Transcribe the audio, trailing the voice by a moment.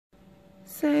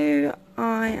So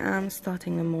I am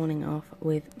starting the morning off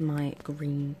with my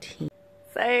green tea.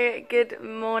 So good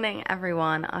morning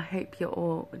everyone, I hope you're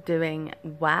all doing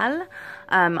well.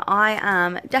 I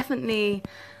am definitely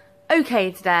okay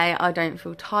today. I don't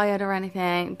feel tired or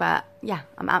anything, but yeah,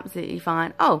 I'm absolutely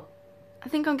fine. Oh, I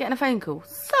think I'm getting a phone call,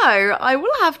 so I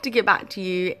will have to get back to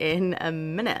you in a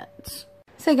minute.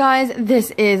 So guys,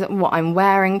 this is what I'm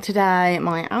wearing today,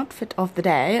 my outfit of the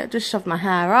day. I just shoved my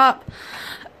hair up.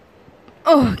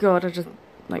 Oh god, I just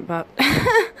like burped.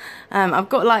 I've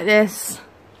got like this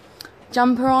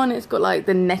jumper on. It's got like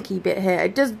the necky bit here.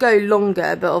 It does go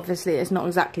longer, but obviously it's not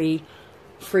exactly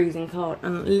freezing cold,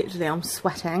 and literally I'm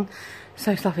sweating.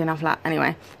 So fluffy and flat.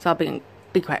 Anyway, so I'll be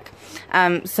quick.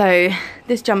 So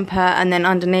this jumper, and then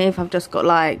underneath I've just got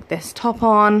like this top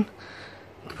on.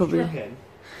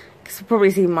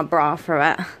 Probably see my bra through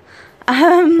it.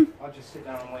 I'll just sit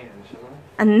down and wait, shall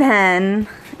I? And then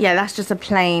yeah, that's just a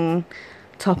plain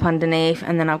top underneath,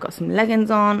 and then I've got some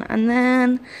leggings on, and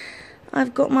then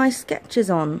I've got my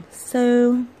Skechers on.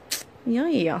 So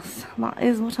yes, that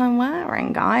is what I'm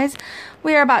wearing, guys.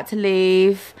 We are about to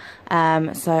leave,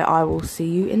 so I will see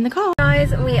you in the car.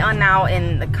 Guys, we are now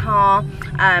in the car,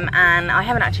 and I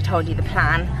haven't actually told you the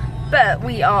plan, but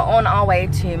we are on our way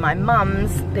to my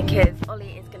mum's because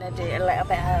Ollie is going to do a little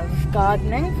bit of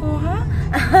gardening for her.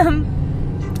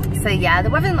 So yeah, the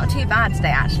weather's not too bad today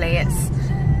actually. It's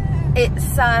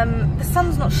the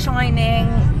sun's not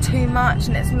shining too much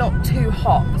and it's not too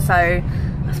hot, so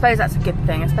I suppose that's a good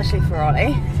thing, especially for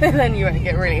Ollie. Then you won't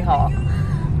get really hot.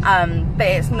 But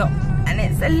it's not, and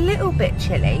it's a little bit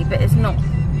chilly, but it's not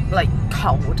like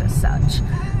cold as such.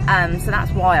 So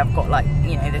that's why I've got like,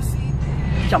 you know, this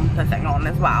jumper thing on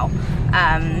as well.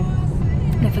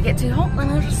 And if I get too hot, then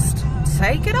I'll just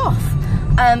take it off.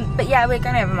 But yeah, we're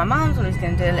going over to my mum's. Ollie's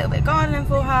going to do a little bit of gardening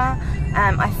for her.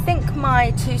 I think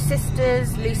my two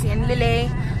sisters, Lucy and Lily,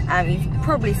 you've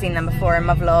probably seen them before in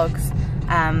my vlogs.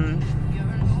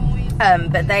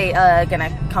 But they are going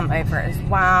to come over as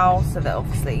well, so that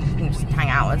obviously you can just hang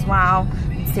out as well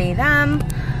and see them.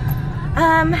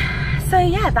 So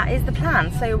yeah, that is the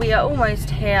plan. So we are almost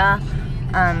here.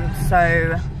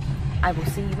 So I will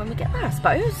see you when we get there, I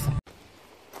suppose.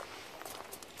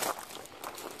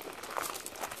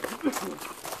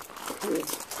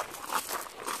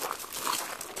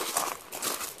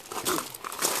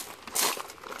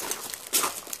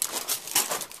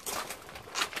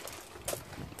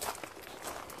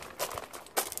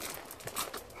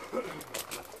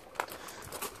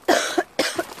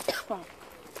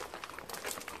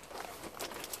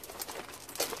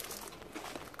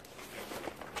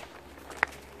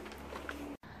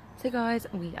 So guys,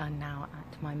 we are now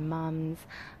at my mum's.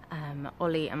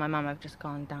 Ollie and my mum have just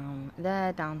gone down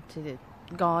there, down to the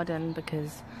garden,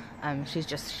 because she's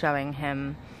just showing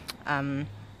him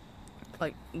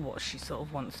like what she sort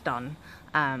of wants done.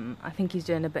 I think he's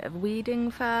doing a bit of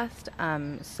weeding first,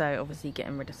 so obviously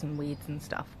getting rid of some weeds and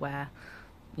stuff where,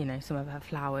 you know, some of her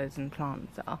flowers and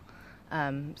plants are.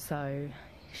 So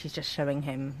she's just showing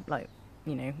him, like,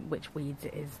 you know, which weeds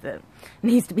it is that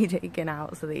needs to be taken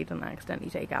out so that he doesn't accidentally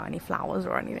take out any flowers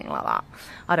or anything like that.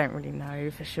 I don't really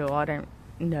know for sure. I don't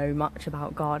know much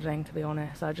about gardening, to be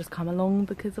honest. I just come along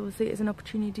because obviously it's an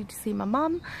opportunity to see my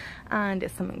mum and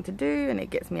it's something to do and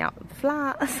it gets me out of the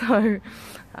flat. So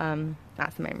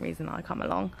that's the main reason I come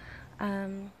along.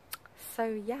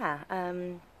 So yeah,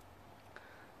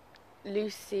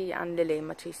 Lucy and Lily,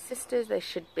 my two sisters, they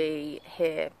should be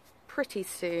here pretty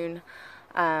soon.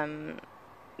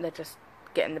 They're just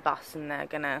getting the bus and they're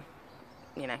gonna,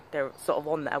 you know, they're sort of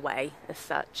on their way as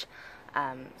such.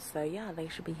 So yeah, they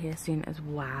should be here soon as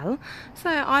well.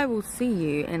 So I will see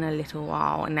you in a little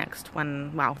while next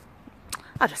when, well,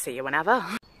 I'll just see you whenever.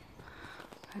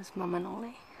 There's Mum and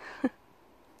Ollie.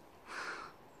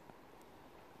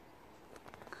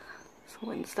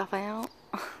 Sorting stuff out.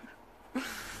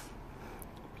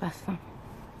 Bless them.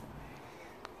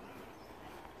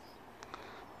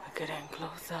 We're getting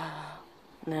closer.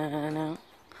 No, no, no.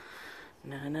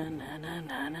 No, no, no, no,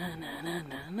 no, no, no, no,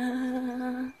 no,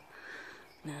 no.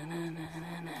 No, no, no,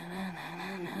 no, no,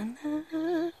 no, no,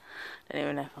 no. Don't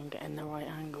even know if I'm getting the right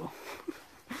angle.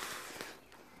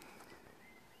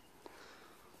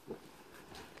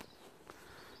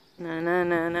 No, no,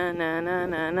 no, no, no, no,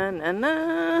 no, no, no,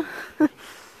 no.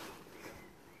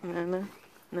 No, no,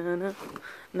 no, no, no, no.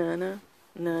 No, no,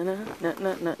 no, no,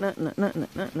 no, no, no, no,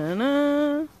 no, no,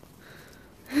 no.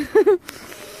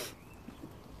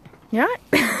 Yeah.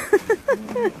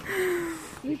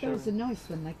 You guys are nice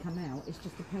when they come out. It's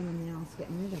just a pain in the ass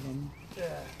getting rid of them.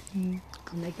 Yeah.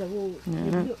 And they go all.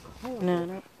 They look horrible. No,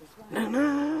 no, no, no.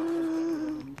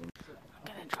 I'm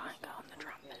gonna try and go on the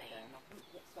drum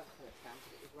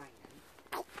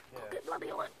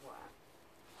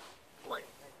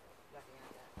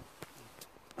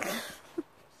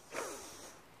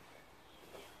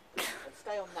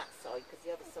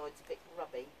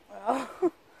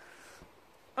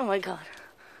my god.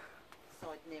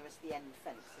 Side nearest the end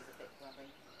fence is a bit grubby.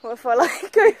 What if I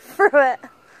like go through it? Well,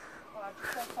 I'd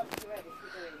just go up to your head if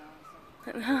you're doing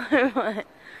that. No, right.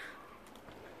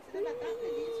 So they've had that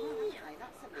lily as well, haven't they?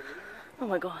 That's a lily. Oh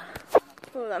my god.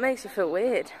 Oh, that makes you feel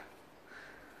weird.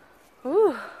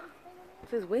 Ooh.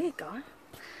 Feels weird, guy.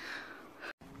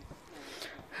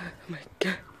 Oh my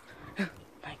god. Oh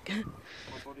my god.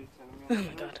 Oh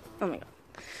my god. Oh my god.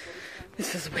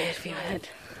 This is weird for your head.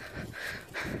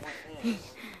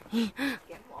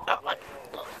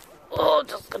 Oh,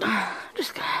 just gonna. I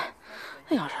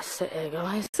think I'll just sit here,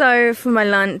 guys. So for my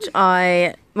lunch,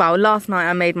 last night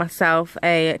I made myself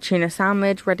a tuna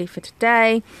sandwich ready for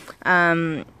today.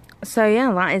 So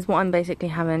yeah, that is what I'm basically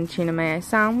having, tuna mayo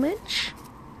sandwich.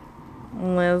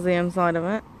 There's the inside of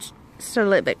it. It's still a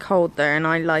little bit cold though, and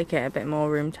I like it a bit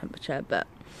more room temperature, but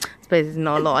I suppose there's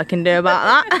not a lot I can do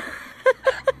about that.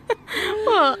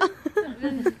 What?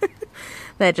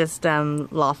 They're just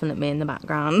laughing at me in the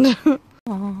background.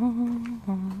 Oh,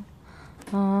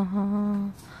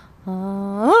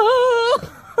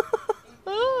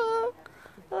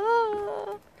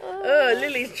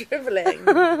 Lily's dribbling.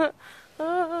 That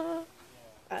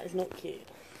is not cute.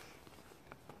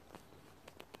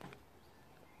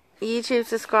 YouTube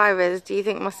subscribers, do you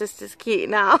think my sister's cute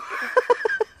now?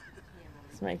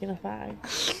 It's making a bag.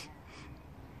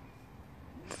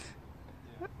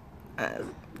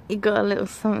 You got a little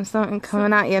something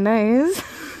coming out your nose.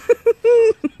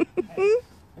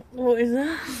 What is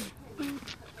that?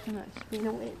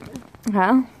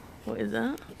 Huh? What is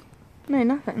that? No,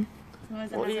 nothing.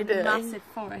 What are you doing? Massive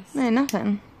forest. No,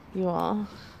 nothing. You are.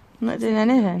 I'm not doing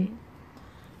anything.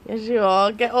 Yes, you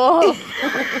are. Get off.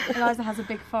 Eliza has a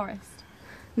big forest.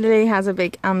 Lily has a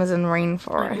big Amazon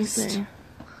rainforest.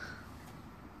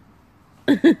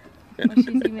 What's she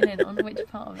zooming in on? Which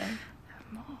part of it?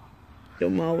 Your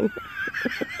mole.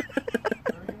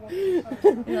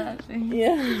 Yeah, actually.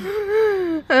 Yeah.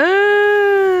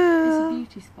 It's a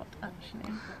beauty spot,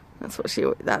 actually.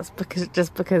 That's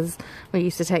because we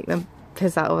used to take the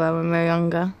piss out of her when we were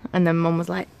younger, and then Mum was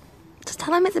like, just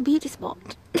tell him it's a beauty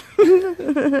spot.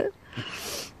 Oh,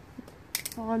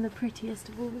 I'm the prettiest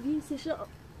of all the views to shop.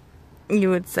 You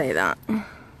would say that.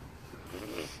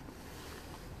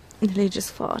 Lily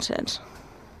just farted.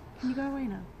 Can you go away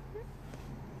now?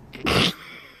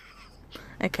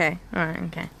 Okay, alright,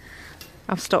 okay.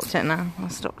 I've stopped it now.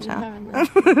 I've stopped it.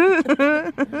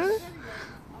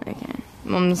 Okay.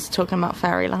 Mum's talking about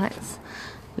fairy lights.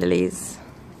 Lily's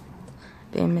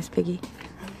being Miss Piggy.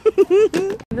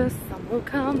 The sun will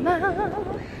come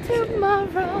out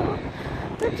tomorrow.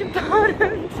 Put your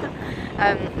bottom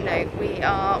down. No,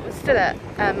 we're still at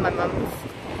my mum's.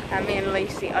 Me and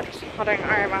Lucy are just heading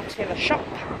over to the shop.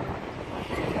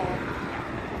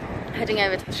 Heading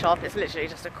over to the shop. It's literally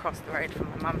just across the road from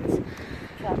my mum's.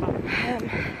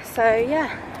 So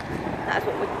yeah, that's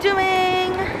what we're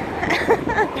doing.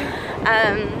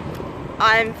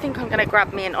 I think I'm gonna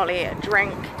grab me and Ollie a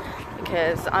drink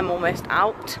because I'm almost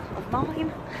out of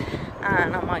mine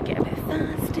and I might get a bit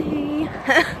thirsty.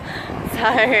 So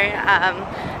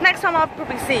next time I'll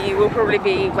probably see you will probably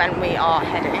be when we are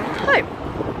heading home.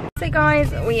 So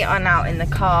guys, we are now in the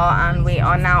car and we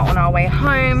are now on our way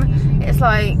home. It's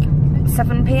like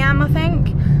 7 PM I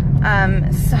think.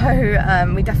 So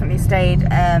we definitely stayed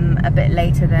a bit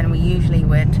later than we usually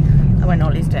would when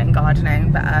Ollie's doing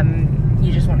gardening, but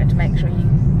you just wanted to make sure you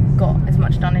got as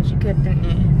much done as you could, didn't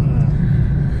you?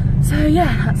 So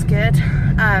yeah, that's good.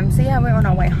 So yeah, we're on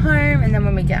our way home, and then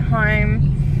when we get home,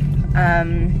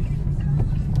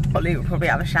 Ollie will probably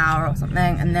have a shower or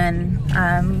something, and then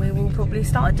we will probably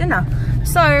start dinner.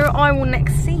 So I will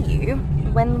next see you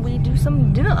when we do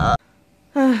some dinner.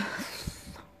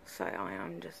 So I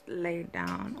am just laid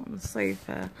down on the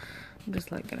sofa. I'm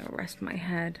just like gonna rest my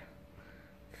head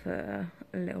for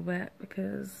a little bit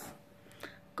because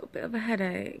I've got a bit of a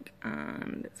headache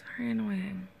and it's very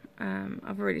annoying.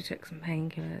 I've already took some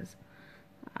painkillers.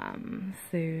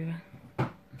 So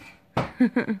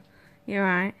you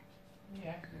alright?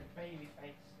 Yeah, baby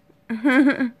face.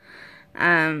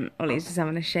 Ollie's just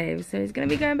having a shave, so he's gonna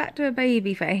be going back to a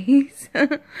baby face.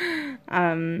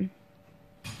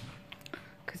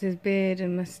 Because his beard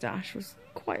and moustache was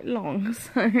quite long,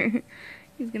 so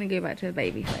he's gonna go back to a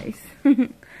baby face.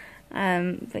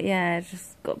 But yeah,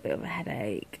 just got a bit of a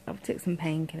headache. I've took some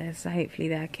painkillers, so hopefully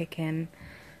they'll kick in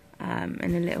a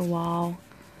little while.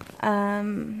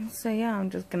 So yeah, I'm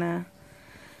just gonna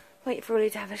wait for Ollie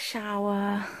to have a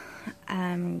shower,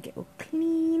 get all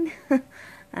clean,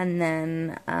 and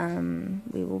then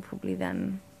we will probably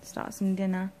then start some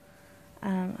dinner.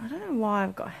 I don't know why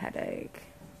I've got a headache.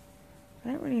 I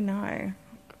don't really know.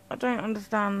 I don't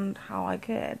understand how I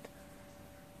could.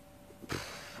 I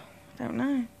don't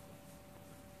know.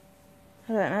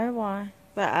 I don't know why.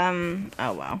 But,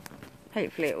 oh well.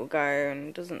 Hopefully it will go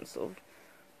and doesn't sort of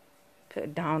put a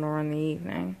downer on the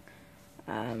evening.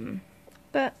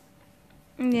 But,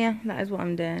 yeah, that is what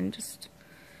I'm doing. Just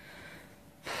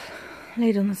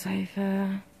laid on the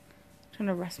sofa, trying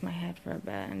to rest my head for a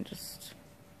bit and just,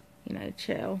 you know,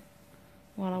 chill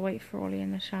while I wait for Ollie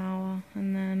in the shower,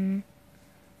 and then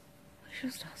we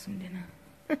shall start some dinner.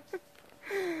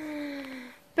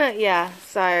 But yeah,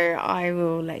 so I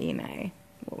will let you know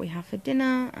what we have for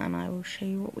dinner, and I will show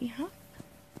you what we have.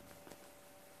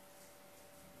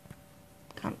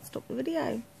 Can't stop the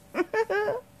video.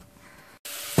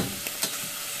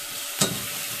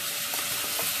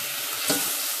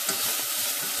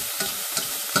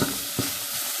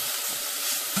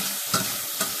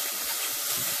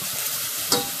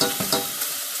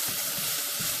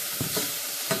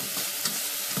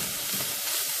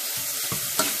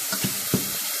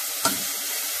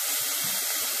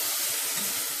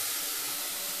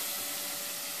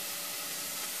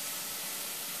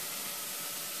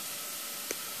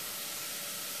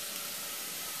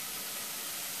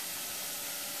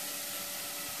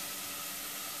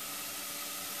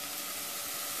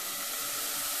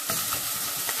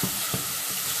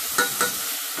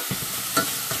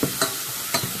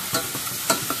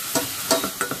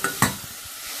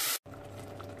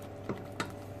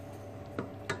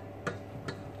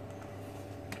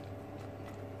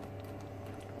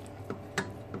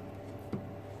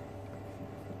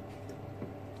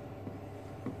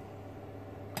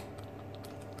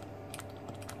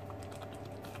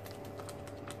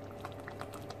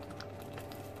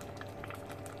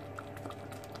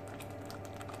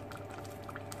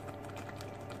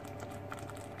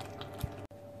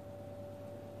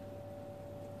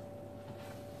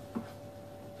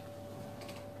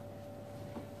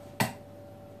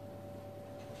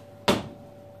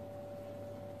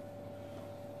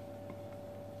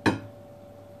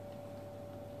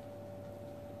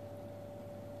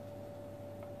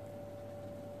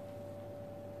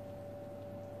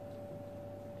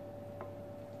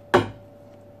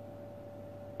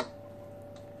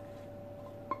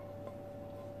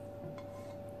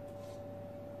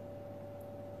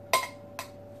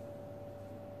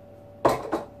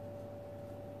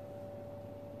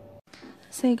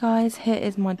 So guys, here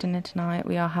is my dinner tonight.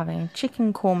 We are having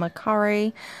chicken korma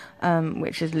curry,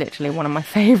 which is literally one of my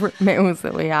favourite meals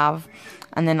that we have.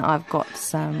 And then I've got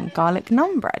some garlic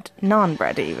naan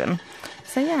bread even.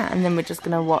 So yeah, and then we're just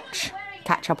going to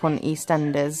catch up on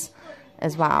EastEnders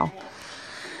as well.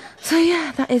 So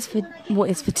yeah, that is what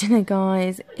is for dinner,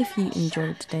 guys. If you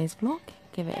enjoyed today's vlog,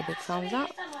 give it a big thumbs up.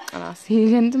 And I'll see you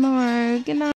again tomorrow. Good night.